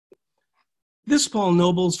This is Paul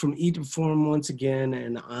Nobles from Eat to Perform once again,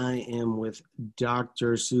 and I am with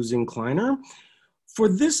Dr. Susan Kleiner. For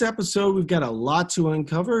this episode, we've got a lot to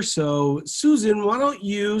uncover. So, Susan, why don't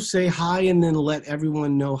you say hi and then let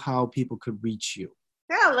everyone know how people could reach you?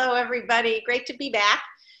 Hello, everybody. Great to be back.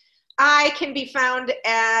 I can be found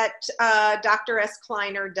at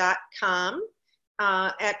drsKleiner.com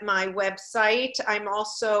at my website. I'm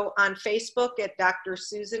also on Facebook at Dr.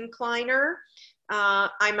 Susan Kleiner.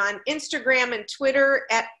 I'm on Instagram and Twitter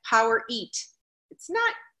at Power Eat. It's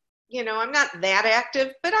not, I'm not that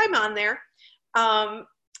active, but I'm on there. And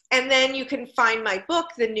then you can find my book,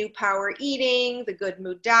 The New Power Eating, The Good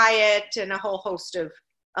Mood Diet, and a whole host of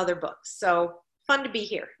other books. So fun to be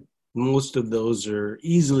here. Most of those are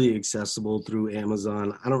easily accessible through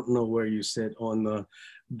Amazon. I don't know where you sit on the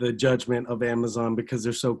judgment of Amazon because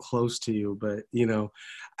they're so close to you, but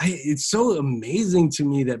it's so amazing to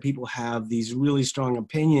me that people have these really strong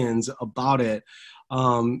opinions about it.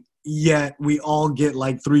 Yet we all get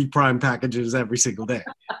like 3 Prime packages every single day.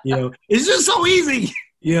 It's just so easy.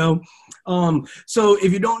 So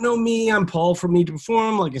if you don't know me, I'm Paul from Eat to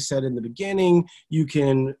Perform. Like I said in the beginning, you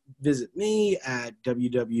can visit me at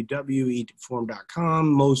www.eattoperform.com.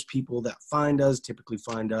 Most people that typically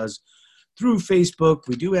find us through Facebook.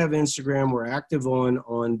 We do have Instagram. We're active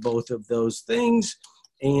on both of those things.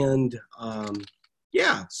 And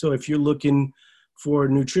so if you're looking for a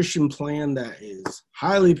nutrition plan that is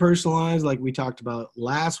highly personalized, like we talked about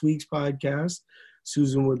last week's podcast,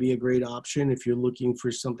 Susan would be a great option. If you're looking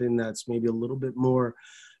for something that's maybe a little bit more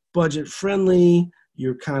budget friendly,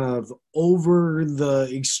 you're kind of over the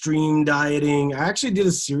extreme dieting. I actually did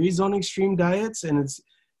a series on extreme diets, and it's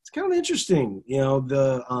kind of interesting.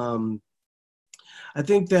 I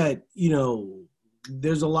think that,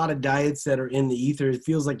 there's a lot of diets that are in the ether. It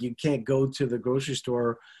feels like you can't go to the grocery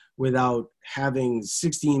store without having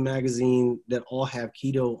 16 magazines that all have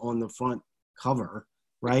keto on the front cover,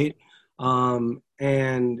 right? And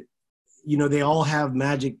they all have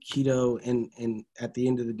magic keto, and at the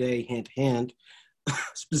end of the day, hand to hand,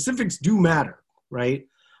 specifics do matter, right?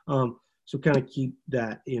 So kind of keep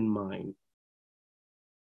that in mind.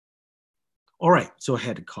 All right, so I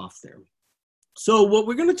had to cough there. So what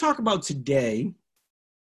we're going to talk about today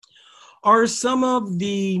are some of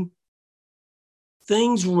the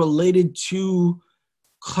things related to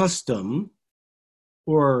custom,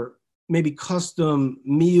 or maybe custom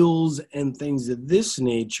meals and things of this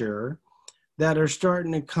nature that are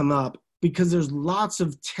starting to come up because there's lots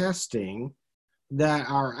of testing that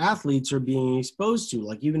our athletes are being exposed to.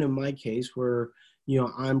 Like even in my case where,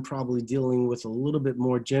 I'm probably dealing with a little bit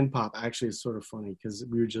more Gen Pop. Actually, it's sort of funny because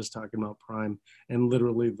we were just talking about Prime, and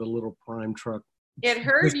literally the little Prime truck. It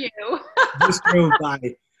heard you. Just drove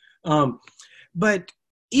by. But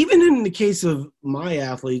even in the case of my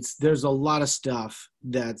athletes, there's a lot of stuff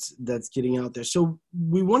that's getting out there. So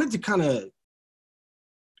we wanted to kind of,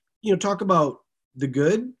 talk about the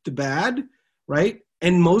good, the bad, right?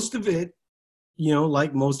 And most of it,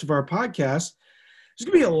 like most of our podcasts, there's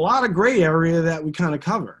going to be a lot of gray area that we kind of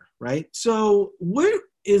cover, right? So what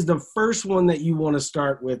is the first one that you want to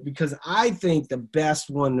start with? Because I think the best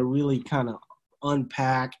one to really kind of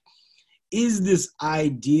unpack is this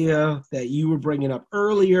idea that you were bringing up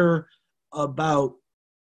earlier about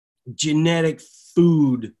genetic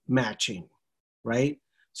food matching, right?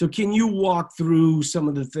 So can you walk through some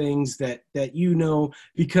of the things that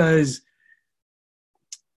because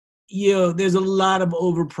there's a lot of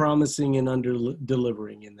overpromising and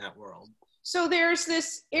under-delivering in that world. So there's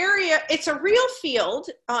this area, it's a real field,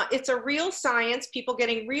 it's a real science, people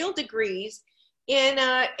getting real degrees in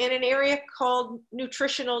an area called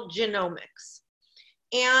nutritional genomics.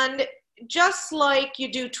 And just like you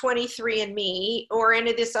do 23andMe or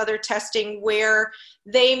any of this other testing where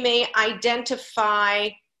they may identify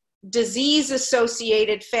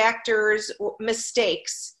disease-associated factors,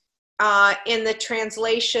 mistakes in the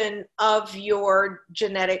translation of your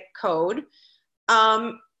genetic code,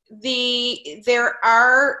 there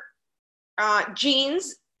are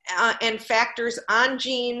genes and factors on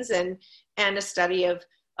genes and a study of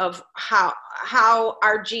how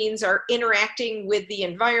our genes are interacting with the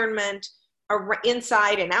environment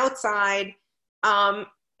inside and outside,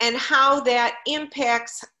 and how that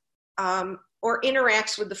impacts or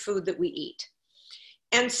interacts with the food that we eat.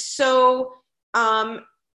 And so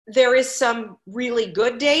there is some really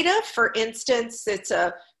good data. For instance, it's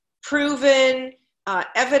a proven,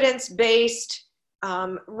 evidence-based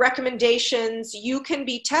recommendations. You can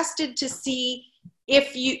be tested to see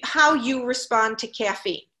how you respond to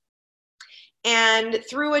caffeine. And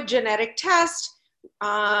through a genetic test,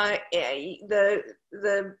 the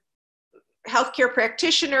healthcare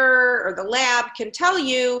practitioner or the lab can tell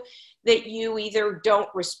you that you either don't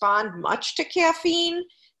respond much to caffeine,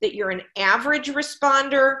 that you're an average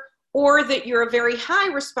responder, or that you're a very high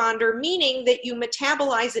responder, meaning that you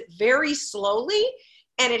metabolize it very slowly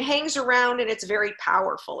and it hangs around and it's very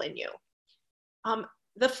powerful in you.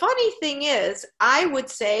 The funny thing is, I would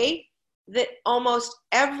say that almost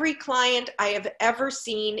every client I have ever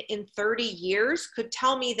seen in 30 years could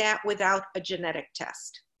tell me that without a genetic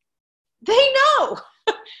test. They know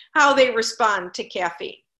how they respond to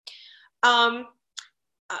caffeine.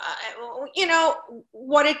 You know,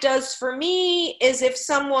 what it does for me is if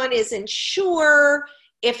someone isn't sure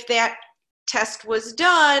if that test was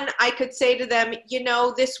done, I could say to them, you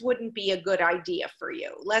know, this wouldn't be a good idea for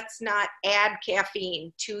you. Let's not add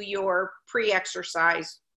caffeine to your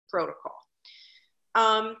pre-exercise protocol.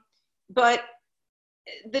 But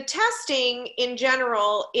the testing in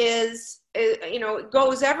general is, you know, it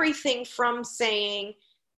goes everything from saying,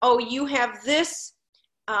 oh, you have this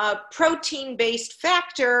protein-based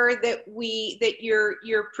factor that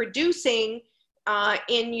you're producing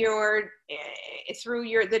in your through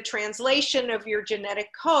the translation of your genetic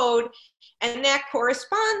code, and that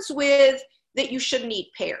corresponds with that you shouldn't eat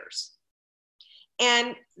pears.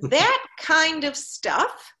 And that kind of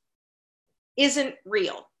stuff isn't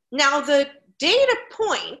real. Now, the data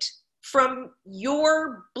point from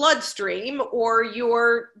your bloodstream or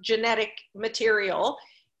your genetic material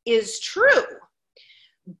is true,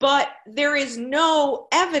 but there is no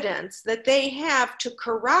evidence that they have to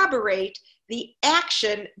corroborate the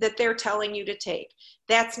action that they're telling you to take.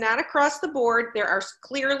 That's not across the board. There are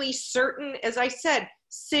clearly certain, as I said,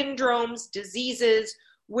 syndromes, diseases,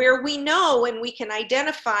 where we know and we can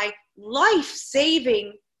identify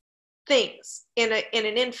life-saving things in an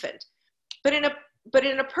infant. But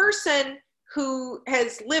in a person who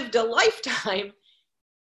has lived a lifetime,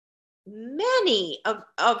 many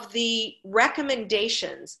of the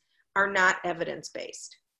recommendations are not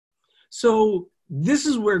evidence-based. So this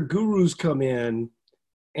is where gurus come in,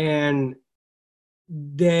 and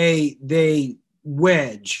they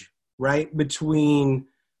wedge right between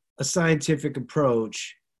a scientific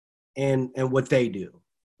approach and what they do,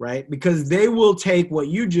 right? Because they will take what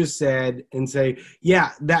you just said and say,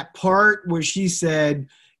 yeah, that part where she said,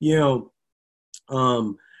 you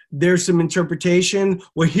know, there's some interpretation.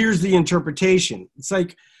 Well, here's the interpretation. It's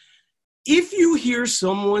like, if you hear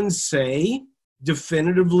someone say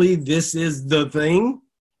definitively this is the thing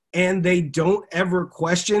and they don't ever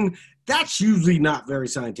question, that's usually not very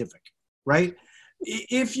scientific, right?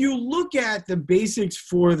 If you look at the basics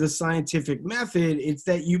for the scientific method, it's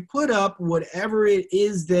that you put up whatever it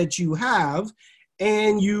is that you have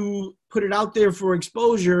and you put it out there for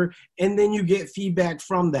exposure, and then you get feedback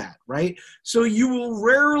from that, right? So you will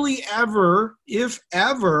rarely ever, if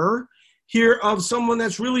ever, hear of someone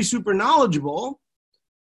that's really super knowledgeable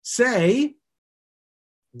say,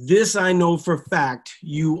 this I know for a fact,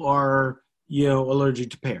 you are, you know,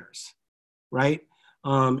 allergic to pears, right?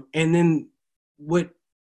 And then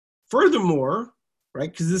furthermore,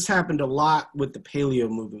 right, because this happened a lot with the paleo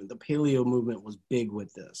movement. The paleo movement was big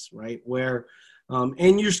with this, right? Where,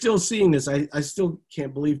 and you're still seeing this. I still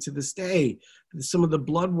can't believe to this day some of the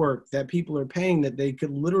blood work that people are paying that they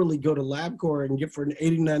could literally go to LabCorp and get for an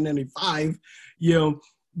 $89.95. You know,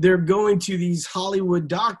 they're going to these Hollywood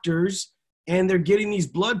doctors and they're getting these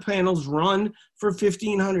blood panels run for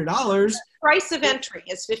 $1,500. Price of entry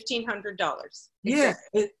is $1,500. Yeah,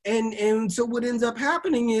 and so what ends up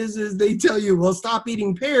happening is they tell you, well, stop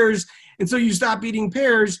eating pears, and so you stop eating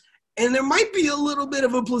pears, and there might be a little bit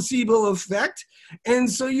of a placebo effect, and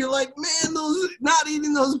so you're like, man, those not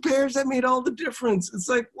eating those pears, that made all the difference. It's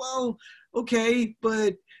like, well, okay,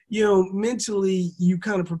 but you know, mentally you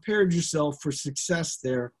kind of prepared yourself for success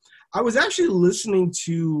there. I was actually listening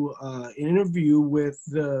to an interview with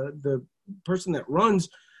the person that runs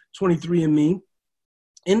 23andMe,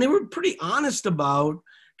 and they were pretty honest about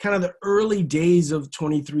kind of the early days of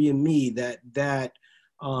 23andMe, that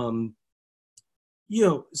you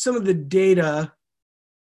know, some of the data,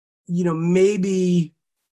 you know, maybe,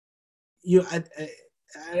 you know,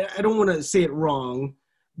 I don't want to say it wrong,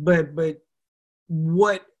 but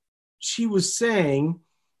what she was saying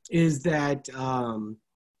is that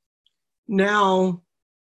now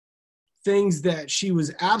things that she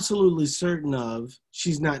was absolutely certain of,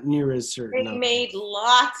 she's not near as certain of. They made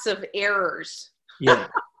lots of errors. Yeah.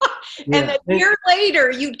 And a year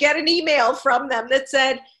later, you'd get an email from them that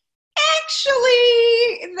said,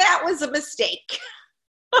 actually, that was a mistake.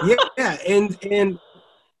 Yeah.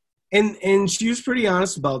 And she was pretty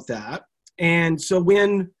honest about that. And so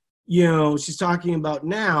when, you know, she's talking about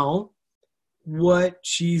now what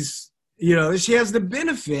she's She has the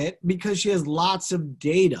benefit because she has lots of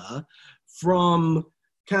data from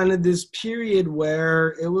kind of this period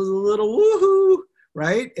where it was a little woohoo,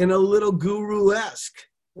 right? And a little guru-esque,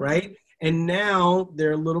 right? And now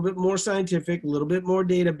they're a little bit more scientific, a little bit more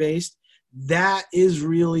data-based. That is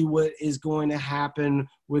really what is going to happen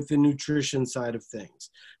with the nutrition side of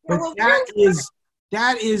things. But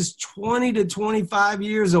that is 20 to 25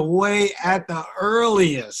 years away at the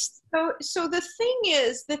earliest. So the thing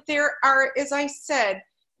is that there are, as I said,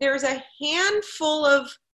 there's a handful of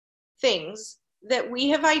things that we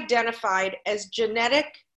have identified as genetic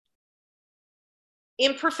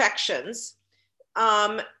imperfections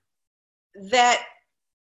that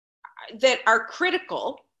are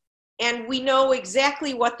critical, and we know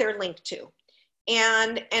exactly what they're linked to,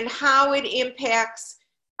 and how it impacts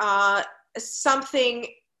something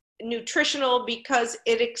nutritional, because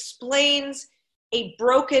it explains a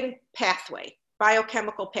broken pathway,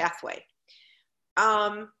 biochemical pathway.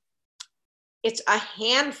 It's a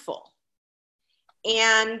handful.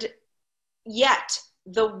 And yet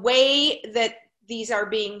the way that these are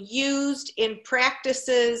being used in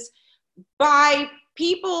practices by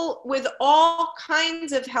people with all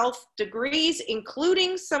kinds of health degrees,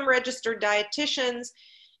 including some registered dietitians,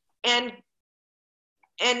 and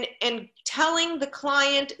telling the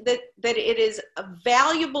client that it is a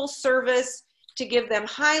valuable service to give them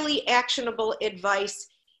highly actionable advice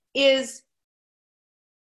is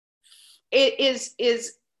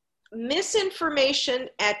misinformation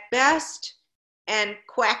at best and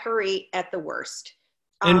quackery at the worst.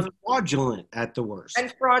 And fraudulent at the worst.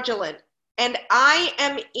 And fraudulent. And I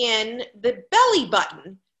am in the belly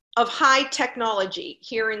button of high technology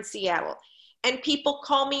here in Seattle. And people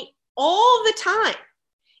call me all the time.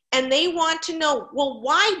 And they want to know, well,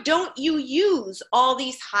 why don't you use all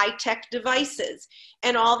these high-tech devices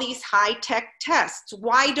and all these high-tech tests?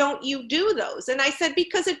 Why don't you do those? And I said,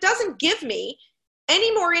 because it doesn't give me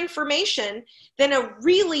any more information than a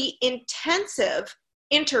really intensive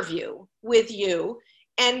interview with you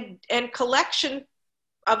and collection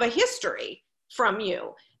of a history from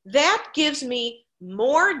you. That gives me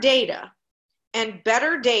more data and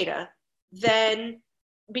better data than,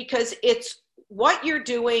 because it's what you're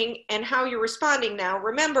doing and how you're responding. Now,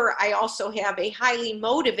 remember, I also have a highly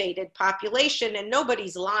motivated population, and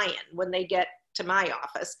nobody's lying when they get to my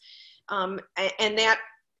office. And that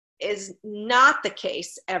is not the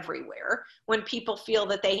case everywhere. When people feel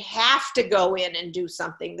that they have to go in and do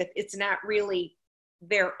something, that it's not really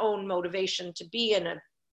their own motivation to be in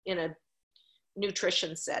a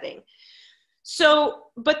nutrition setting. So,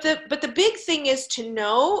 but the big thing is to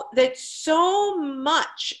know that so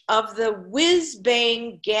much of the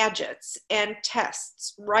whiz-bang gadgets and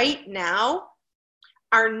tests right now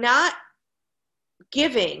are not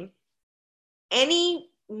giving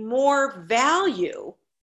any more value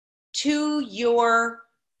to your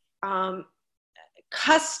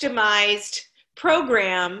customized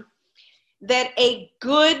program that a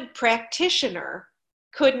good practitioner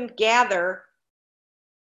couldn't gather.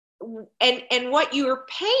 And what you're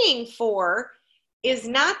paying for is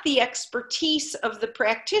not the expertise of the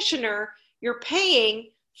practitioner. You're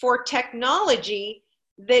paying for technology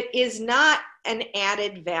that is not an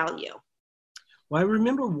added value. Well, I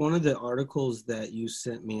remember one of the articles that you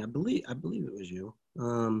sent me, I believe it was you,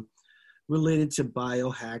 related to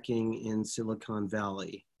biohacking in Silicon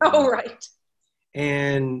Valley. Oh, right.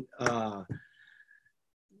 And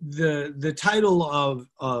the title of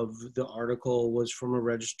the article was from a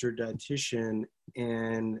registered dietitian,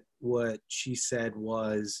 and what she said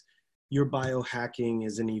was, your biohacking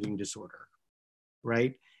is an eating disorder,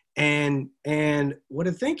 right? And what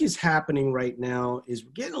I think is happening right now is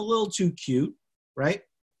we're getting a little too cute, right?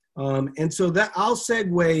 And so that I'll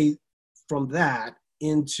segue from that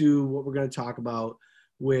into what we're going to talk about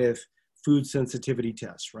with food sensitivity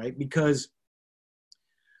tests, right? Because,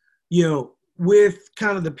 with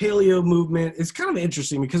kind of the paleo movement, it's kind of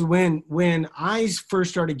interesting because when I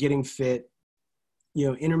first started getting fit,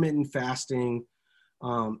 intermittent fasting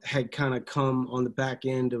had kind of come on the back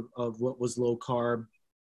end of what was low carb,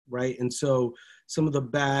 right? And so some of the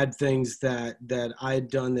bad things that I had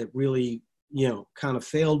done that really, kind of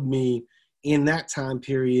failed me in that time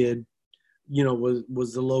period,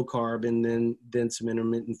 was the low carb, and then some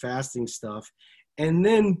intermittent fasting stuff. And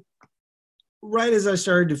then right as I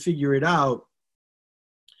started to figure it out,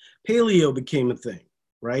 paleo became a thing,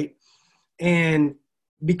 right? And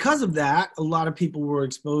because of that, a lot of people were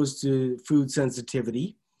exposed to food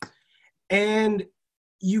sensitivity. And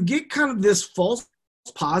you get kind of this false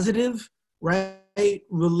positive, right,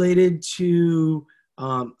 related to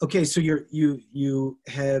Okay, so you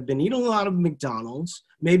have been eating a lot of McDonald's.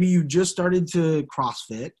 Maybe you just started to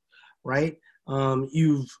CrossFit, right?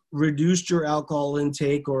 You've reduced your alcohol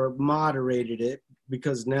intake or moderated it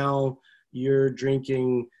because now you're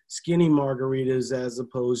drinking skinny margaritas as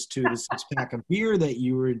opposed to the 6-pack of beer that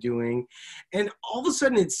you were doing. And all of a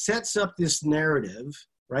sudden it sets up this narrative,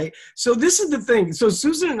 right? So this is the thing. So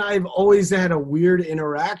Susan and I have always had a weird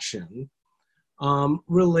interaction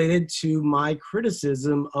related to my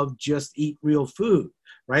criticism of just eat real food,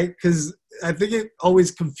 right? Because I think it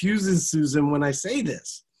always confuses Susan when I say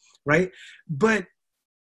this, right? But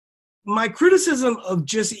my criticism of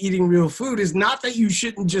just eating real food is not that you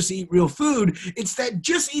shouldn't just eat real food. It's that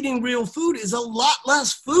just eating real food is a lot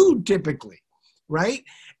less food typically, right?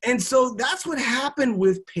 And so that's what happened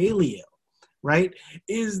with paleo, right?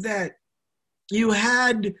 Is that you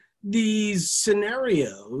had these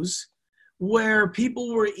scenarios where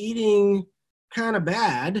people were eating kind of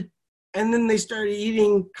bad, and then they started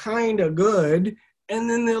eating kind of good, and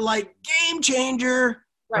then they're like, game changer,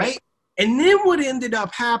 right? And then what ended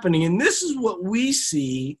up happening, and this is what we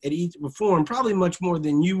see at Eat to Perform, probably much more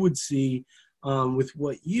than you would see with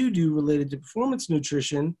what you do related to performance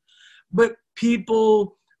nutrition, but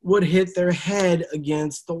people would hit their head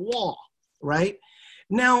against the wall, right?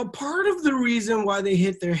 Now, part of the reason why they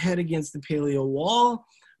hit their head against the paleo wall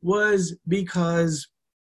was because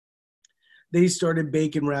they started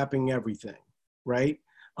bacon wrapping everything, right?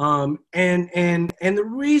 And the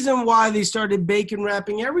reason why they started bacon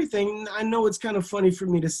wrapping everything, I know it's kind of funny for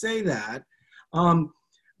me to say that,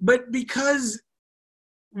 but because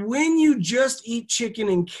when you just eat chicken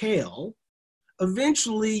and kale,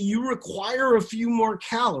 eventually you require a few more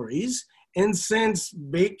calories. And since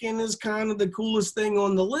bacon is kind of the coolest thing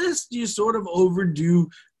on the list, you sort of overdo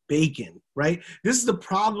bacon, right? This is the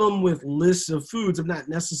problem with lists of foods. I'm not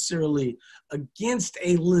necessarily against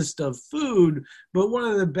a list of food, but one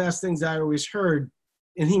of the best things I always heard,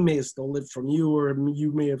 and he may have stolen it from you or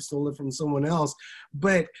you may have stolen it from someone else,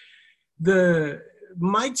 but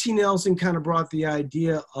Mike T. Nelson kind of brought the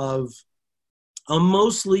idea of a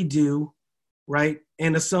mostly do, right?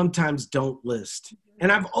 And a sometimes don't list.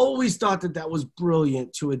 And I've always thought that that was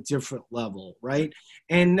brilliant to a different level, right?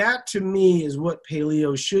 And that to me is what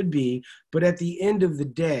paleo should be. But at the end of the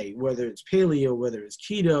day, whether it's paleo, whether it's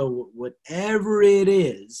keto, whatever it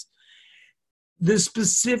is, the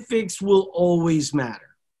specifics will always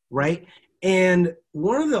matter, right? And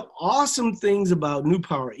one of the awesome things about New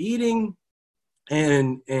Power Eating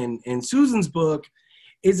and Susan's book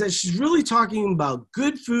is that she's really talking about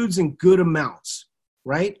good foods and good amounts,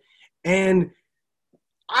 right? And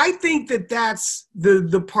I think that that's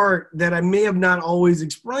the part that I may have not always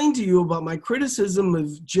explained to you about my criticism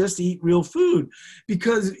of just eat real food,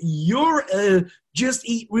 because you're a just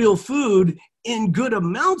eat real food in good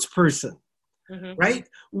amounts person, right?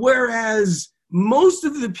 Whereas most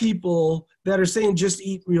of the people that are saying just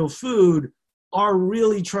eat real food are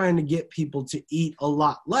really trying to get people to eat a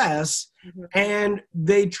lot less, and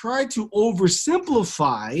they try to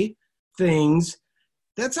oversimplify things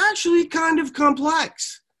that's actually kind of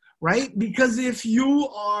complex, right? Because if you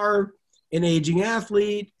are an aging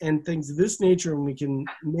athlete and things of this nature, and we can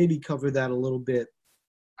maybe cover that a little bit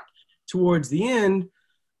towards the end,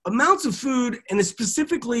 amounts of food, and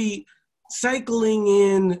specifically cycling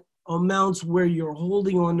in amounts where you're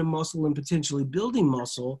holding on to muscle and potentially building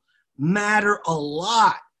muscle, matter a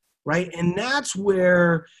lot, right? And that's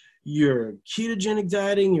where your ketogenic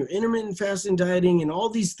dieting, your intermittent fasting dieting, and all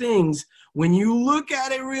these things, when you look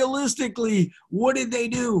at it realistically, what did they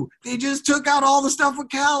do? They just took out all the stuff with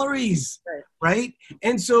calories, right?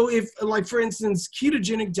 And so if, like, for instance,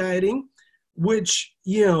 ketogenic dieting, which,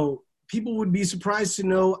 you know, people would be surprised to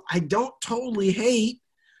know I don't totally hate.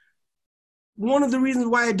 One of the reasons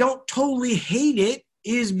why I don't totally hate it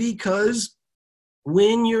is because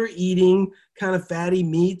when you're eating kind of fatty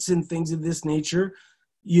meats and things of this nature,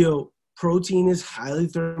 you know, protein is highly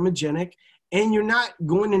thermogenic and you're not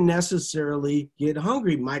going to necessarily get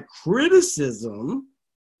hungry. My criticism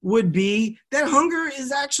would be that hunger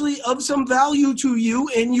is actually of some value to you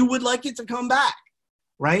and you would like it to come back,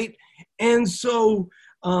 right? And so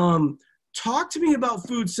talk to me about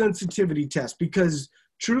food sensitivity tests, because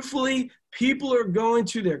truthfully, people are going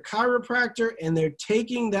to their chiropractor and they're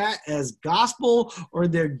taking that as gospel, or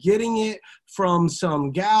they're getting it from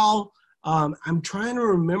some gal. I'm trying to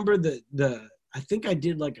remember I think I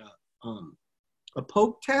did like a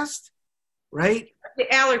poke test, right?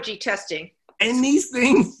 The allergy testing. And these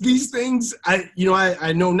things,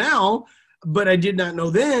 I know now, but I did not know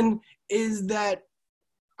then, is that,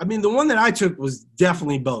 I mean, the one that I took was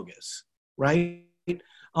definitely bogus, right?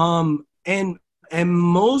 And And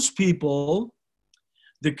most people,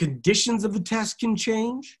 the conditions of the test can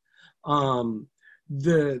change. The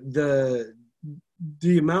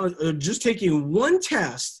amount of just taking one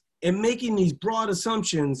test and making these broad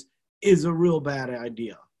assumptions is a real bad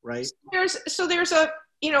idea, right? So there's a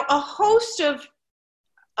host of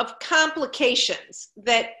complications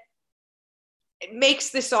that makes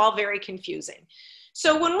this all very confusing.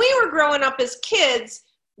 So when we were growing up as kids,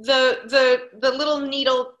 the little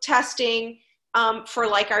needle testing for,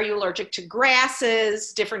 like, are you allergic to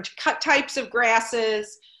grasses, different types of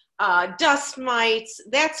grasses, dust mites,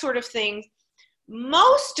 that sort of thing.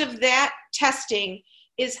 Most of that testing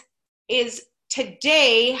is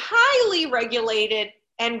today highly regulated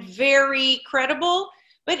and very credible.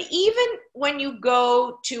 But even when you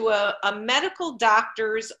go to a medical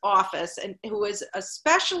doctor's office and who is a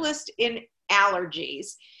specialist in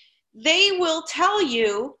allergies, they will tell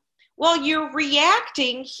you, well, you're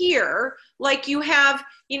reacting here, like you have,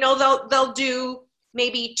 they'll do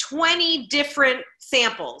maybe 20 different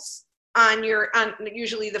samples on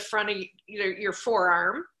usually the front of your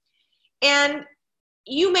forearm, and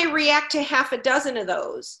you may react to half a dozen of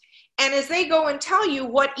those. And as they go and tell you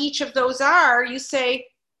what each of those are, you say,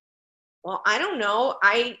 well, I don't know.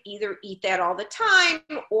 I either eat that all the time,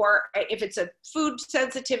 or if it's a food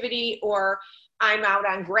sensitivity, or I'm out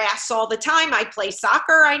on grass all the time. I play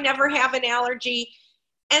soccer. I never have an allergy.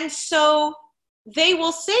 And so they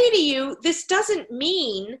will say to you, this doesn't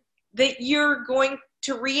mean that you're going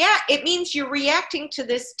to react. It means you're reacting to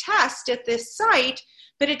this test at this site,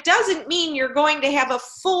 but it doesn't mean you're going to have a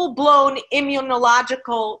full-blown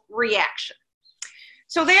immunological reaction.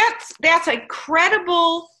 So that's a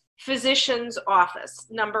credible physician's office,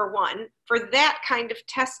 number one, for that kind of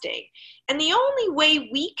testing. And the only way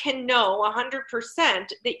we can know 100%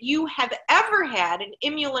 that you have ever had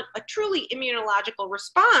a truly immunological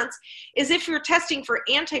response is if you're testing for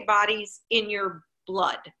antibodies in your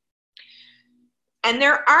blood. And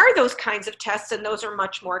there are those kinds of tests, and those are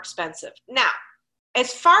much more expensive. Now,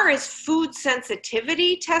 as far as food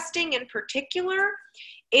sensitivity testing in particular,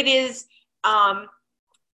 it is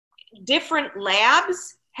different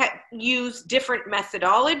labs use different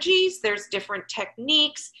methodologies. There's different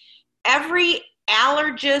techniques. Every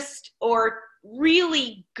allergist or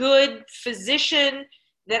really good physician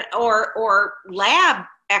or lab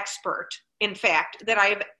expert, in fact, that I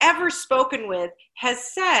have ever spoken with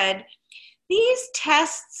has said these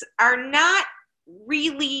tests are not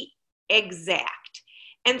really exact.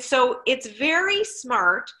 And so it's very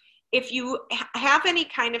smart, if you have any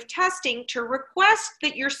kind of testing, to request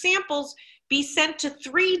that your samples be sent to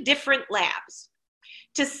 3 different labs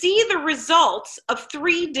to see the results of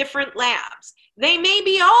 3 different labs. They may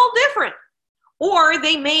be all different, or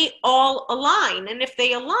they may all align. And if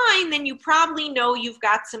they align, then you probably know you've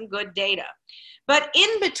got some good data. But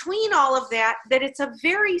in between all of that it's a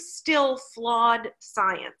very still flawed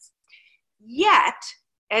science. Yet,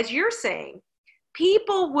 as you're saying,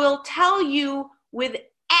 people will tell you with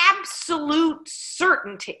absolute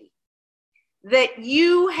certainty that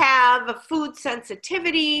you have a food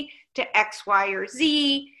sensitivity to X, Y, or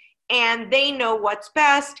Z, and they know what's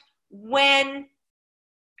best, when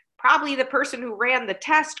probably the person who ran the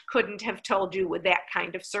test couldn't have told you with that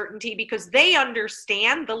kind of certainty, because they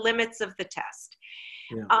understand the limits of the test.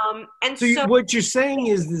 Yeah. And so what you're saying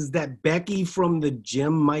is that Becky from the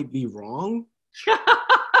gym might be wrong?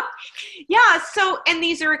 Yeah, and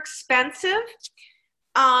these are expensive.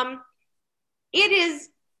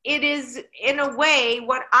 It is in a way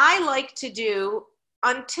what I like to do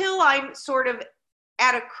until I'm sort of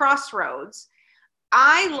at a crossroads.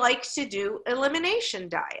 I like to do elimination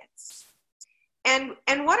diets. And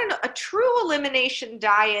what a true elimination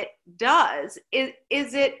diet does is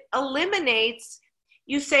it eliminates,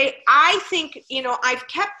 you say, I think, I've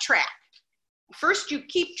kept track. First you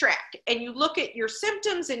keep track and you look at your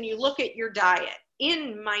symptoms and you look at your diet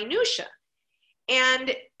in minutia.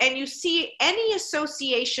 And you see any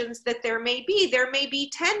associations that there may be. There may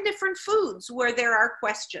be 10 different foods where there are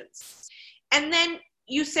questions. And then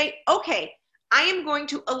you say, okay, I am going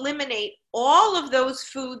to eliminate all of those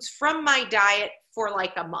foods from my diet for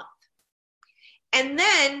like a month. And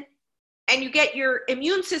you get your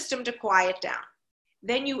immune system to quiet down.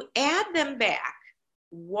 Then you add them back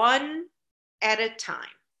one at a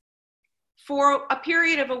time for a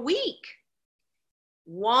period of a week.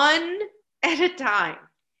 One at a time.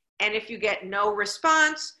 And if you get no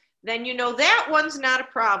response, then you know that one's not a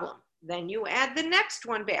problem. Then you add the next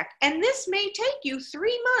one back. And this may take you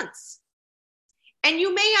 3 months. And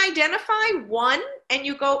you may identify one and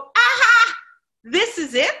you go, aha, this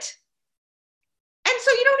is it. And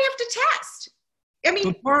so you don't have to test. I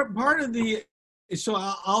mean, but part of the so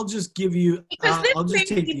I'll just give you, Because this I'll may just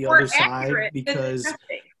take be the more other side, accurate than the because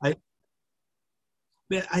testing.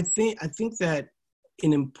 I think that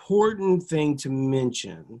an important thing to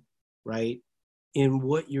mention, right, in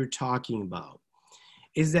what you're talking about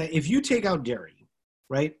is that if you take out dairy,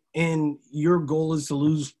 right, and your goal is to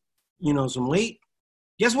lose, some weight,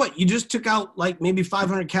 guess what? You just took out like maybe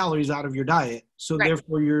 500 calories out of your diet, so Right.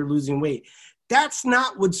 therefore you're losing weight. That's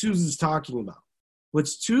not what Susan's talking about. What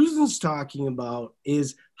Susan's talking about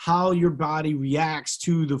is how your body reacts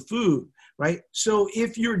to the food, right? So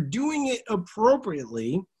if you're doing it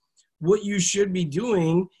appropriately, what you should be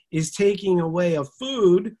doing is taking away a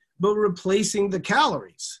food, but replacing the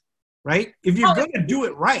calories, right? If you're going to do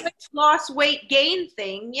it right. Loss, weight gain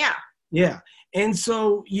thing, yeah. Yeah. And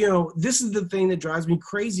so, this is the thing that drives me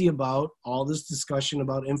crazy about all this discussion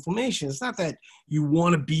about inflammation. It's not that you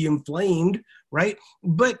want to be inflamed, right?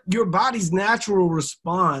 But your body's natural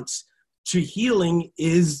response to healing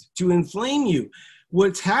is to inflame you.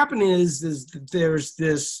 What's happening is that there's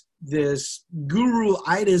this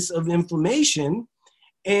guru-itis of inflammation,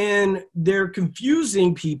 and they're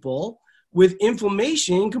confusing people with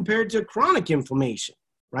inflammation compared to chronic inflammation,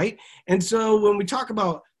 right? And so when we talk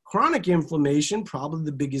about chronic inflammation, probably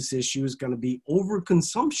the biggest issue is going to be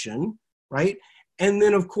overconsumption, right? And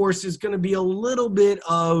then, of course, there's going to be a little bit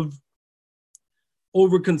of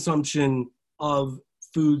overconsumption of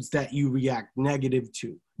foods that you react negative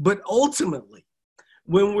to. But ultimately,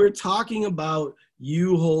 when we're talking about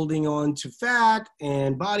you holding on to fat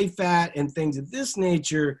and body fat and things of this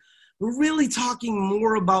nature, we're really talking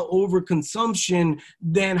more about overconsumption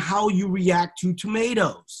than how you react to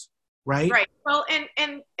tomatoes, right? Right. Well,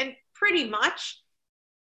 and pretty much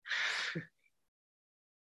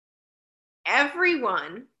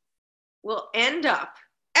everyone will end up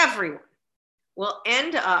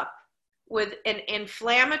with an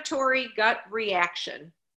inflammatory gut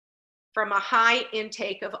reaction from a high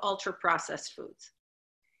intake of ultra-processed foods.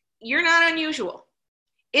 You're not unusual.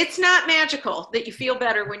 It's not magical that you feel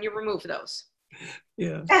better when you remove those.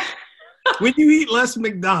 Yeah. When you eat less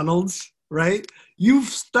McDonald's, right, you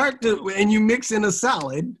start to, and you mix in a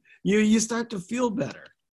salad, you start to feel better.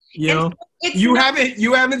 You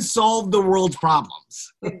haven't solved the world's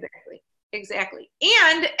problems. Exactly.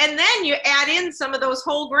 And then you add in some of those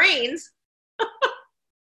whole grains.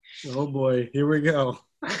 Oh boy, here we go.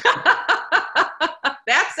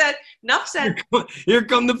 That's it. Enough said. Here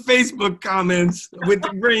come the Facebook comments with the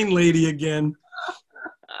grain lady again.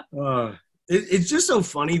 It's just so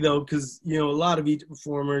funny though, because a lot of each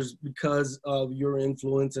performers, because of your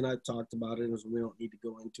influence, and I've talked about it, so we don't need to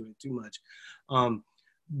go into it too much.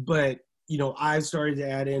 But I've started to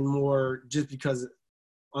add in more just because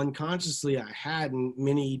unconsciously I hadn't.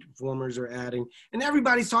 Many performers are adding, and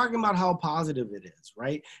everybody's talking about how positive it is,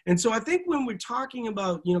 right? And so I think when we're talking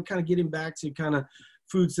about kind of getting back to kind of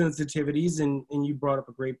food sensitivities, and you brought up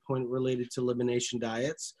a great point related to elimination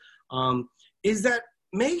diets, is that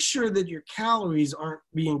make sure that your calories aren't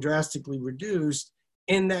being drastically reduced,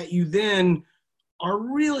 and that you then are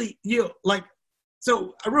really,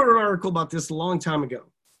 so I wrote an article about this a long time ago.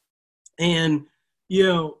 And,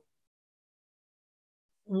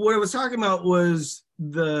 what I was talking about was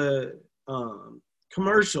the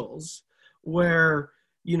commercials where,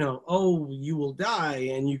 oh, you will die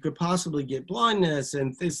and you could possibly get blindness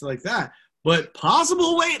and things like that, but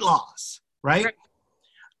possible weight loss, right?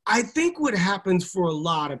 I think what happens for a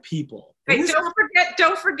lot of people. Right,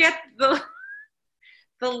 don't forget the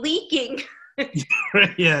leaking.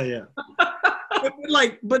 Yeah.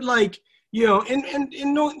 but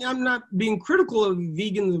no, I'm not being critical of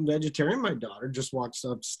vegans and vegetarian. My daughter just walks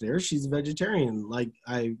upstairs. She's a vegetarian.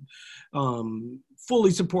 I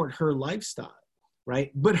fully support her lifestyle,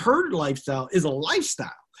 right? But her lifestyle is a lifestyle.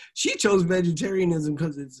 She chose vegetarianism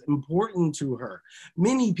because it's important to her.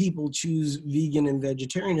 Many people choose vegan and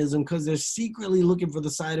vegetarianism because they're secretly looking for the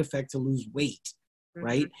side effect to lose weight,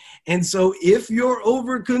 right? Mm-hmm. And so if you're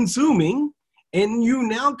over consuming and you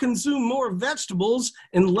now consume more vegetables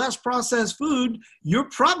and less processed food, you're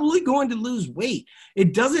probably going to lose weight.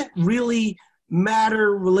 It doesn't really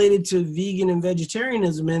matter related to vegan and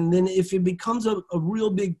vegetarianism. And then if it becomes a real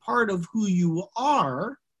big part of who you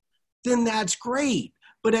are, then that's great.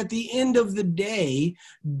 But at the end of the day,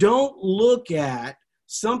 don't look at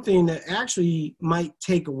something that actually might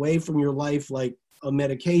take away from your life, like a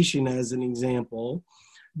medication as an example,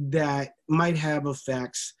 that might have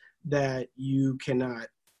effects that you cannot,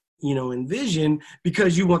 envision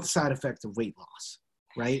because you want the side effects of weight loss,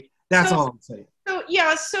 right? That's all I'm saying.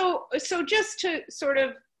 So just to sort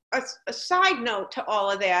of a side note to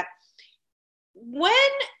all of that, when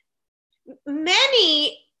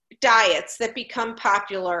many diets that become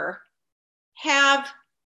popular have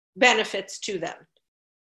benefits to them.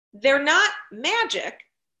 They're not magic,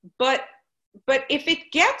 but if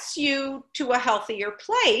it gets you to a healthier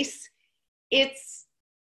place, it's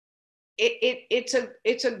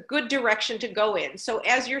a good direction to go in. So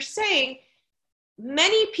as you're saying,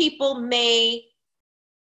 many people may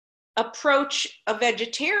approach a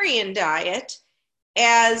vegetarian diet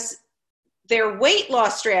as their weight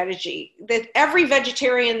loss strategy, that every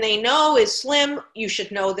vegetarian they know is slim. You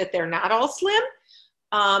should know that they're not all slim,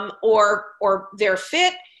 or they're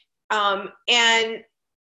fit, and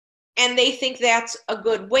they think that's a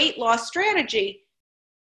good weight loss strategy,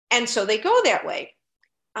 and so they go that way.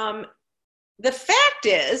 The fact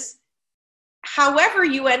is, however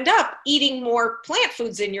you end up eating more plant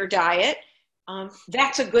foods in your diet,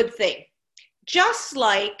 that's a good thing. Just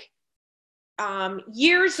like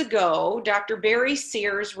years ago, Dr. Barry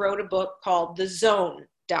Sears wrote a book called The Zone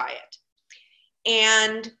Diet.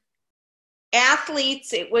 And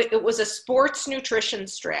athletes, it was a sports nutrition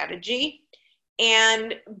strategy.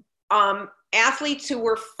 And athletes who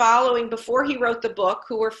were following, before he wrote the book,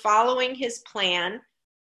 who were following his plan,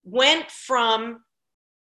 went from,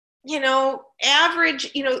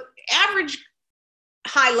 average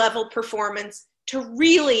high level performance to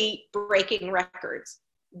really breaking records.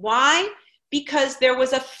 Why? Because there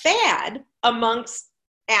was a fad amongst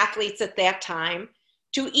athletes at that time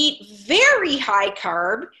to eat very high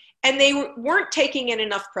carb, and they weren't taking in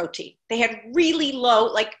enough protein. They had really low,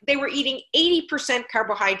 like they were eating 80%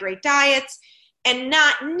 carbohydrate diets and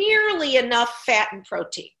not nearly enough fat and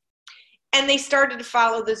protein. And they started to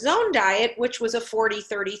follow the Zone diet, which was a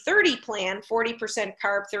 40-30-30 plan, 40%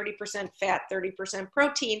 carb, 30% fat, 30%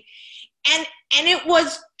 protein. And it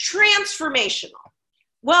was transformational.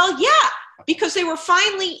 Well, yeah, because they were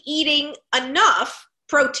finally eating enough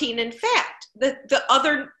protein and fat, the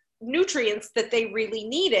other nutrients that they really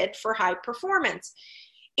needed for high performance.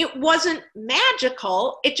 It wasn't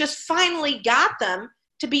magical. It just finally got them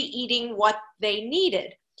to be eating what they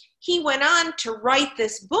needed. He went on to write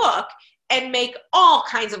this book and make all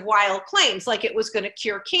kinds of wild claims, like it was going to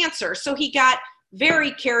cure cancer. So he got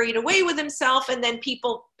very carried away with himself, and then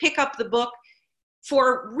people pick up the book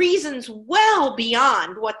for reasons well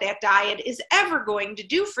beyond what that diet is ever going to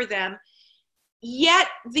do for them. Yet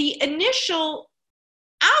the initial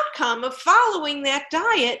outcome of following that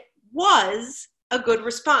diet was a good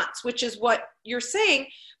response, which is what you're saying,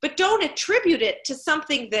 but don't attribute it to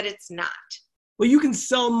something that it's not. Well, you can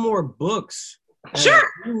sell more books sure,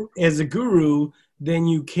 as a guru than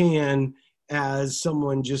you can as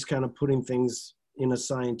someone just kind of putting things in a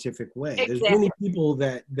scientific way. Exactly. There's many people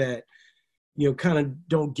that kind of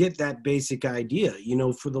don't get that basic idea.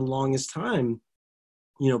 For the longest time,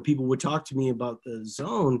 people would talk to me about the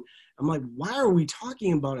Zone. I'm like, why are we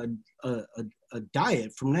talking about a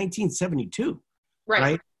diet from 1972?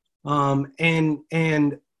 Right?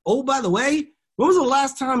 And oh, by the way, when was the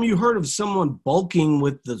last time you heard of someone bulking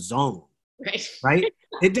with the Zone? Right?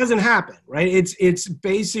 It doesn't happen, right? It's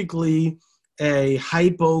basically a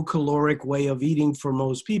hypocaloric way of eating for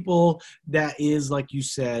most people that is, like you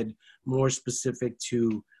said, more specific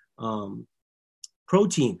to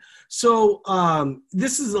protein. So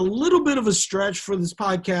this is a little bit of a stretch for this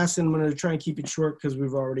podcast, and I'm going to try and keep it short because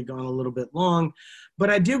we've already gone a little bit long. But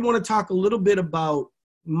I did want to talk a little bit about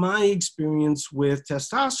my experience with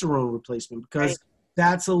testosterone replacement, because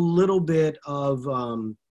that's a little bit of,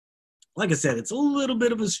 like I said, it's a little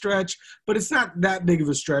bit of a stretch, but it's not that big of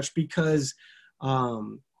a stretch because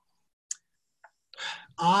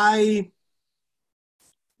I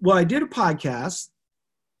did a podcast.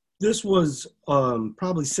 This was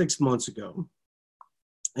probably 6 months ago.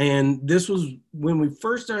 And this was when we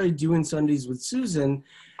first started doing Sundays with Susan.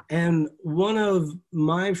 And one of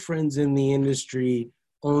my friends in the industry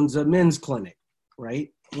owns a men's clinic, right?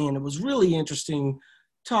 And it was really interesting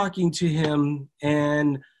talking to him,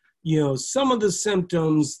 and some of the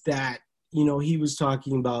symptoms that he was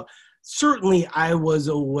talking about. Certainly I was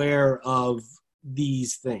aware of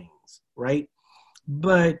these things, right?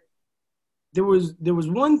 But there was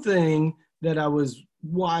one thing that I was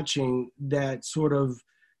watching that sort of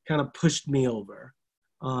kind of pushed me over.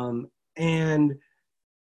 I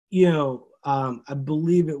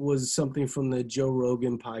believe it was something from the Joe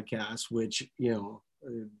Rogan podcast, which,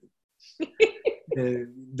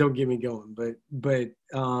 don't get me going, but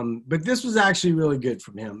this was actually really good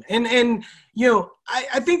from him. And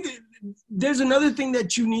I think that there's another thing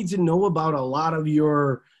that you need to know about a lot of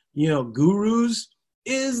your, gurus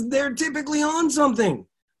is they're typically on something,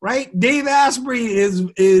 right? Dave Asprey is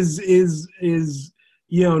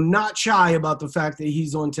not shy about the fact that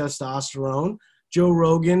he's on testosterone. Joe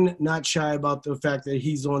Rogan, not shy about the fact that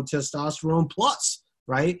he's on testosterone plus,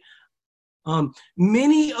 right?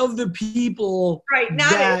 Many of the people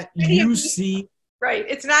that you see. Right.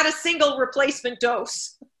 It's not a single replacement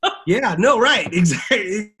dose. Yeah, no, right.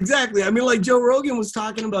 Exactly. I mean, like Joe Rogan was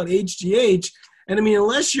talking about HGH. And I mean,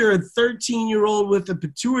 unless you're a 13-year-old with a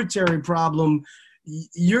pituitary problem,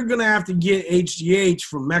 you're going to have to get HGH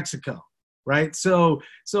from Mexico, right? So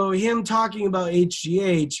him talking about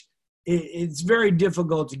HGH, it's very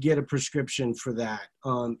difficult to get a prescription for that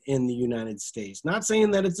in the United States. Not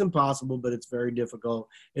saying that it's impossible, but it's very difficult.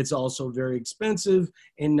 It's also very expensive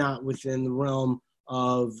and not within the realm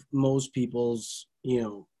of most people's,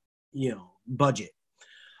 budget.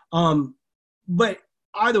 But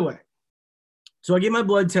either way, so I get my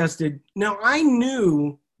blood tested. Now I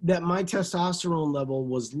knew that my testosterone level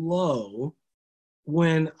was low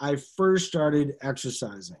when I first started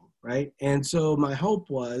exercising, right? And so my hope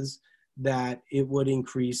was that it would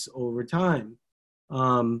increase over time.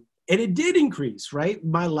 And it did increase, right?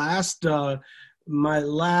 My last free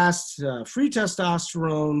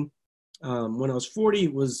testosterone, when I was 40,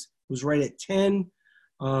 it was right at 10.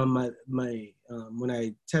 When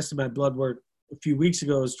I tested my blood work a few weeks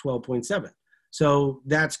ago, it was 12.7. So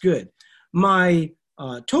that's good. My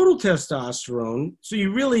total testosterone, so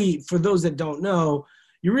you really, for those that don't know,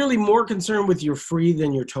 you're really more concerned with your free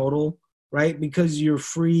than your total, right? Because your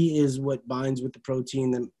free is what binds with the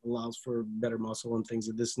protein that allows for better muscle and things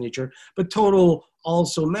of this nature. But total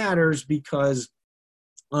also matters because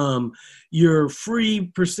your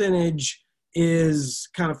free percentage is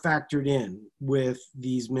kind of factored in with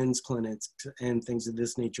these men's clinics and things of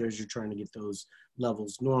this nature as you're trying to get those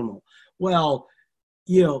levels normal. Well,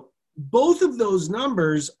 both of those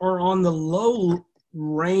numbers are on the low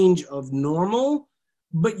range of normal,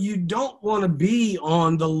 but you don't want to be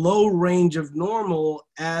on the low range of normal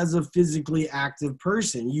as a physically active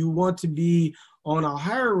person. You want to be on a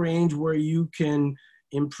higher range where you can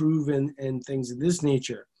improve and things of this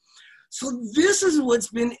nature. So this is what's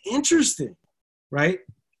been interesting, right?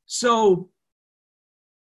 So,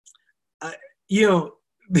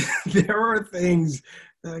 there are things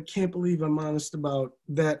that I can't believe I'm honest about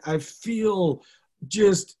that I feel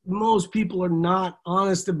just most people are not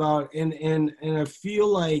honest about. And I feel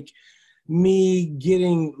like me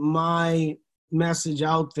getting my message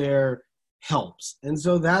out there helps. And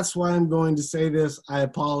so that's why I'm going to say this. I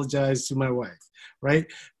apologize to my wife, right?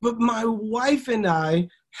 But my wife and I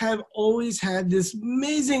have always had this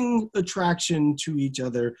amazing attraction to each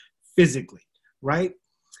other physically, right?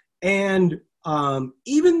 And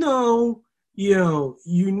even though, you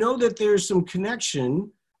know that there's some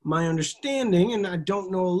connection, my understanding, and I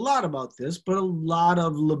don't know a lot about this, but a lot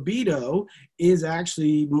of libido is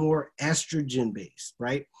actually more estrogen based,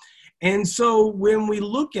 right? And so when we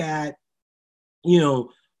look at,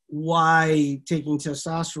 why taking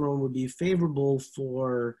testosterone would be favorable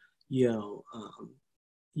for,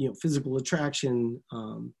 physical attraction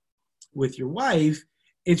with your wife,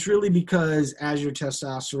 it's really because as your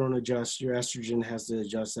testosterone adjusts, your estrogen has to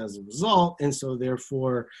adjust as a result. And so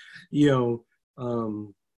therefore,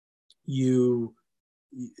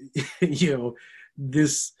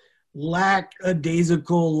 this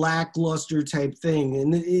lackadaisical, lackluster type thing.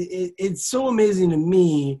 And it's so amazing to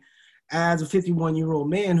me as a 51-year-old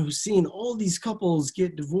man who's seen all these couples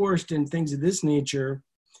get divorced and things of this nature.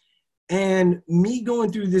 And me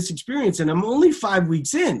going through this experience, and I'm only 5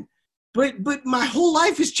 weeks in, but my whole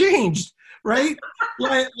life has changed, right?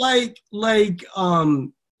 like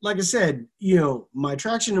I said, my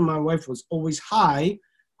attraction to my wife was always high.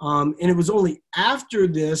 And it was only after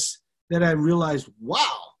this that I realized,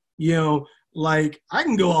 wow, I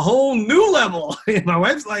can go a whole new level. And my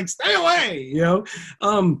wife's like, stay away,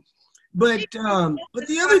 But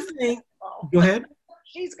the other thing, go ahead.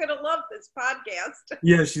 She's going to love this podcast.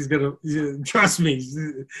 Yeah, she's going to, trust me.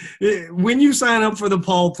 When you sign up for the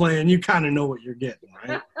Paul plan, you kind of know what you're getting,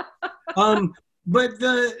 right? But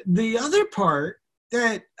the other part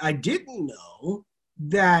that I didn't know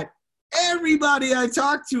that everybody I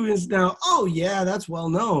talk to is now, oh yeah, that's well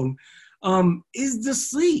known, is the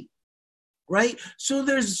sleep, right? So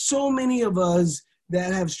there's so many of us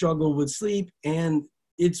that have struggled with sleep, and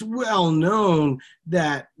it's well known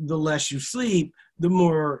that the less you sleep, the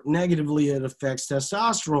more negatively it affects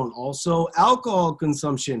testosterone. Also, alcohol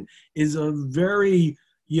consumption is a very,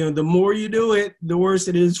 the more you do it, the worse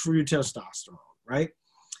it is for your testosterone, right?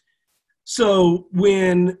 So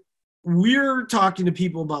when we're talking to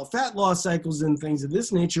people about fat loss cycles and things of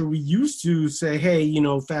this nature, we used to say, hey,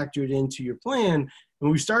 factor it into your plan.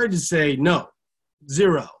 And we started to say, no,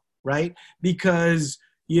 0, right? Because,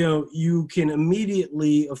 you can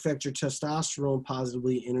immediately affect your testosterone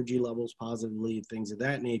positively, energy levels positively, things of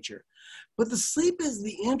that nature. But the sleep is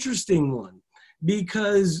the interesting one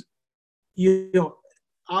because,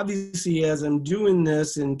 obviously as I'm doing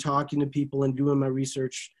this and talking to people and doing my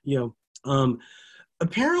research,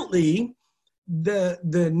 apparently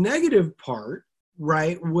the negative part,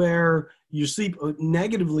 right, where your sleep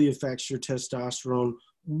negatively affects your testosterone,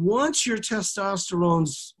 once your testosterone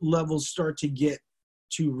levels start to get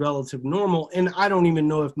to relative normal, and I don't even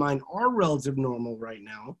know if mine are relative normal right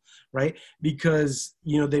now, right, because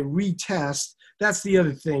they retest. That's the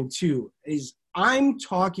other thing too, is I'm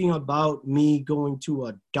talking about me going to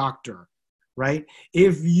a doctor, right?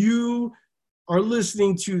 If you are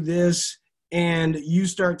listening to this and you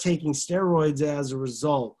start taking steroids as a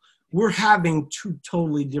result, we're having two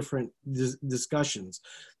totally different discussions.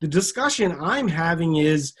 The discussion I'm having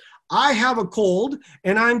is I have a cold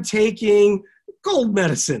and I'm taking cold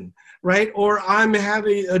medicine, right? Or I'm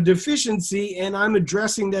having a deficiency and I'm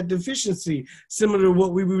addressing that deficiency, similar to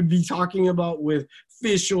what we would be talking about with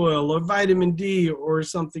fish oil or vitamin D or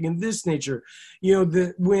something in this nature.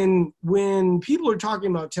 When people are talking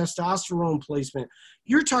about testosterone placement,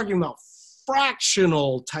 you're talking about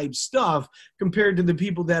fractional type stuff compared to the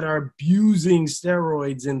people that are abusing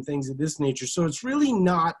steroids and things of this nature. So it's really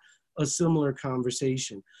not a similar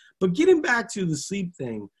conversation. But getting back to the sleep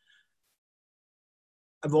thing,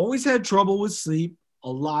 I've always had trouble with sleep. A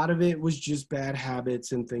lot of it was just bad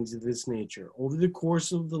habits and things of this nature. Over the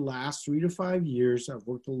course of the last 3 to 5 years, I've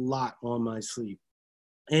worked a lot on my sleep,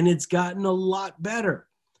 and it's gotten a lot better.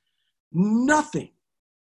 Nothing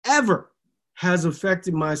ever has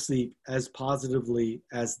affected my sleep as positively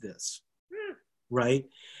as this, right?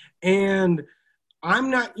 And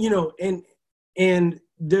I'm not, and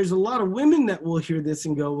there's a lot of women that will hear this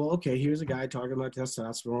and go, well, okay, here's a guy talking about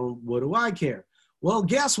testosterone. What do I care? Well,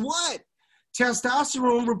 guess what?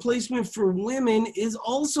 Testosterone replacement for women is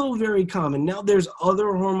also very common. Now, there's other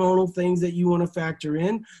hormonal things that you want to factor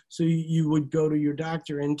in, so you would go to your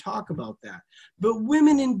doctor and talk about that. But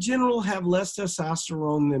women in general have less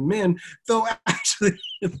testosterone than men, though actually,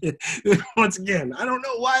 once again, I don't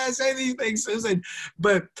know why I say these things, Susan,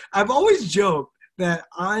 but I've always joked that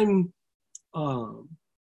I'm on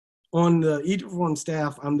the Eat to Perform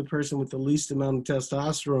staff, I'm the person with the least amount of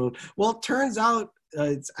testosterone. Well, it turns out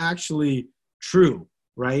it's actually true,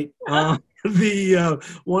 right? One of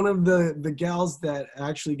the gals that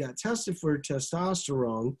actually got tested for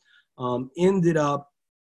testosterone ended up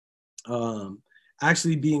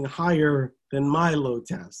actually being higher than my low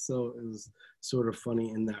test. So it was sort of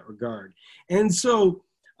funny in that regard. And so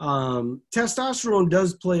testosterone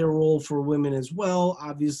does play a role for women as well.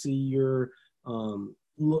 Obviously, your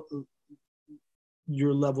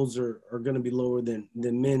levels are going to be lower than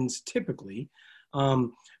men's typically.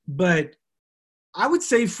 But I would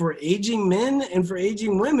say for aging men and for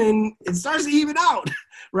aging women, it starts to even out,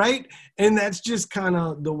 right? And that's just kind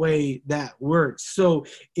of the way that works. So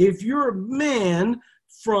if you're a man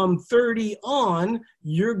from 30 on,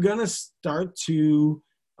 you're going to start to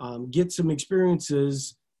get some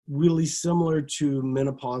experiences really similar to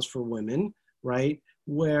menopause for women, right?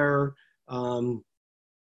 Where,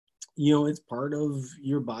 it's part of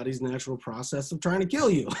your body's natural process of trying to kill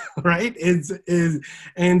you, right?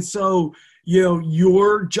 And so,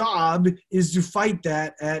 your job is to fight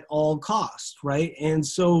that at all costs, right? And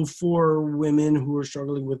so for women who are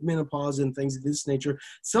struggling with menopause and things of this nature,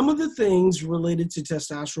 some of the things related to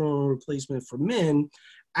testosterone replacement for men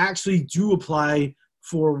actually do apply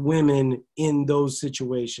for women in those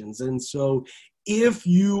situations. And so if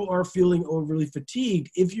you are feeling overly fatigued,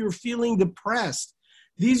 if you're feeling depressed,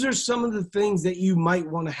 these are some of the things that you might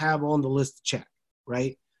want to have on the list to check,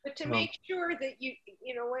 right? But to make sure that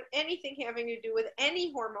when anything having to do with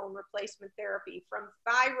any hormone replacement therapy, from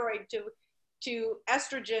thyroid to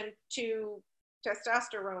estrogen to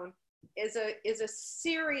testosterone, is a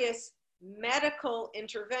serious medical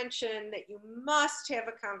intervention that you must have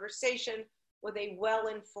a conversation with a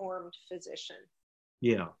well-informed physician.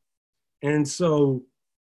 Yeah. And so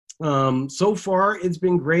so far it's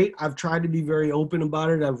been great. I've tried to be very open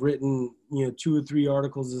about it. I've written 2 or 3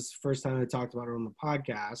 articles. This is the first time I talked about it on the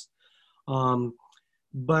podcast.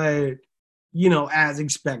 But as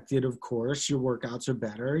expected, of course, your workouts are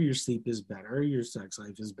better, your sleep is better, your sex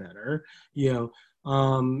life is better,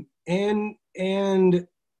 and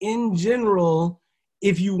in general,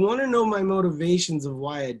 if you want to know my motivations of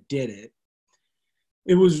why I did it,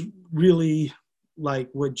 it was really like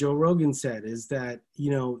what Joe Rogan said, is that,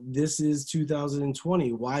 this is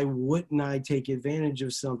 2020. Why wouldn't I take advantage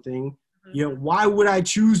of something? Why would I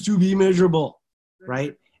choose to be miserable?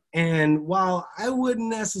 Right. And while I wouldn't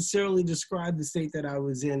necessarily describe the state that I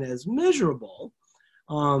was in as miserable,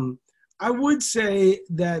 I would say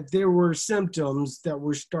that there were symptoms that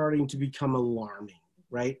were starting to become alarming,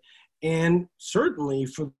 right? And certainly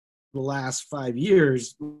for the last 5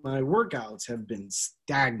 years, my workouts have been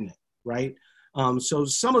stagnant, right? So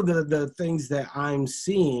some of the things that I'm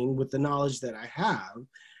seeing with the knowledge that I have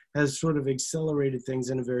has sort of accelerated things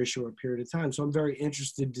in a very short period of time. So I'm very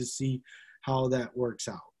interested to see how that works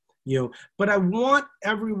out. But I want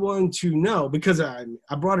everyone to know, because I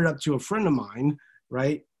brought it up to a friend of mine,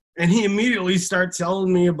 right? And he immediately starts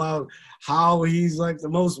telling me about how he's like the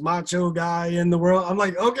most macho guy in the world. I'm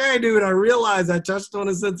like, okay, dude, I realize I touched on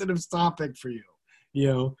a sensitive topic for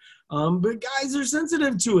you, but guys are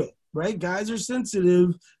sensitive to it, right? Guys are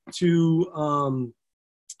sensitive to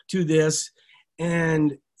this.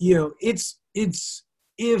 And, it's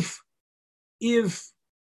if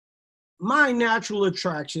my natural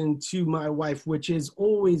attraction to my wife, which has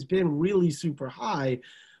always been really super high,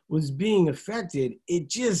 was being affected, it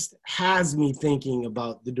just has me thinking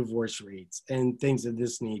about the divorce rates and things of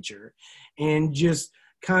this nature, and just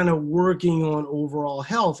kind of working on overall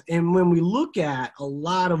health. And when we look at a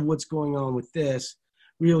lot of what's going on with this,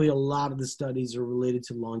 really a lot of the studies are related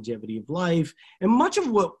to longevity of life. And much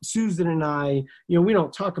of what Susan and I, we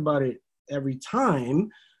don't talk about it every time,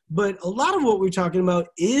 but a lot of what we're talking about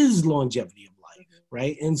is longevity of life,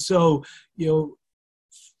 right? And so,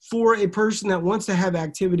 for a person that wants to have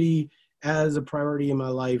activity as a priority in my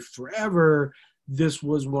life forever, this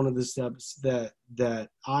was one of the steps that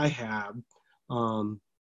I have.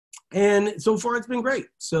 And so far it's been great.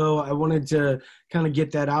 So I wanted to kind of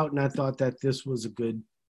get that out, and I thought that this was a good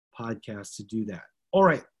podcast to do that. All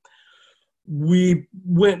right. We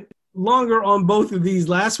went longer on both of these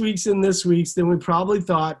last week's and this week's than we probably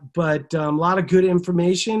thought, but a lot of good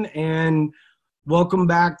information, and welcome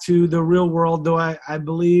back to the real world. Though I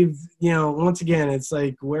believe, once again, it's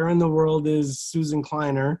like, where in the world is Susan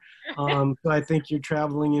Kleiner? So I think you're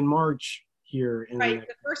traveling in March here. Right.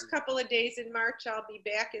 The first couple of days in March, I'll be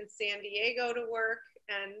back in San Diego to work.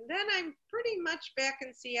 And then I'm pretty much back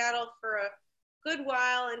in Seattle for a good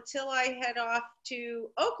while until I head off to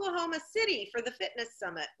Oklahoma City for the Fitness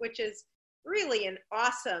Summit, which is really an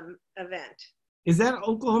awesome event. Is that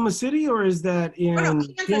Oklahoma City, or is that in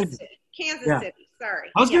Kansas City? Kansas City, sorry.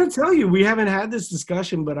 I was going to tell you, we haven't had this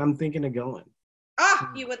discussion, but I'm thinking of going. Oh,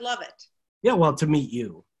 you would love it. Yeah, well, to meet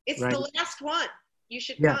you. It's right? The last one. You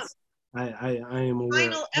should come. I am aware.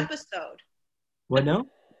 Final episode. What now?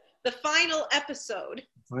 The final episode.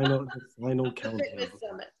 The final of countdown. The Fitness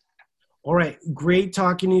Summit. All right. Great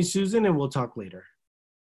talking to you, Susan, and we'll talk later.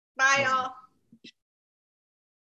 Bye, all.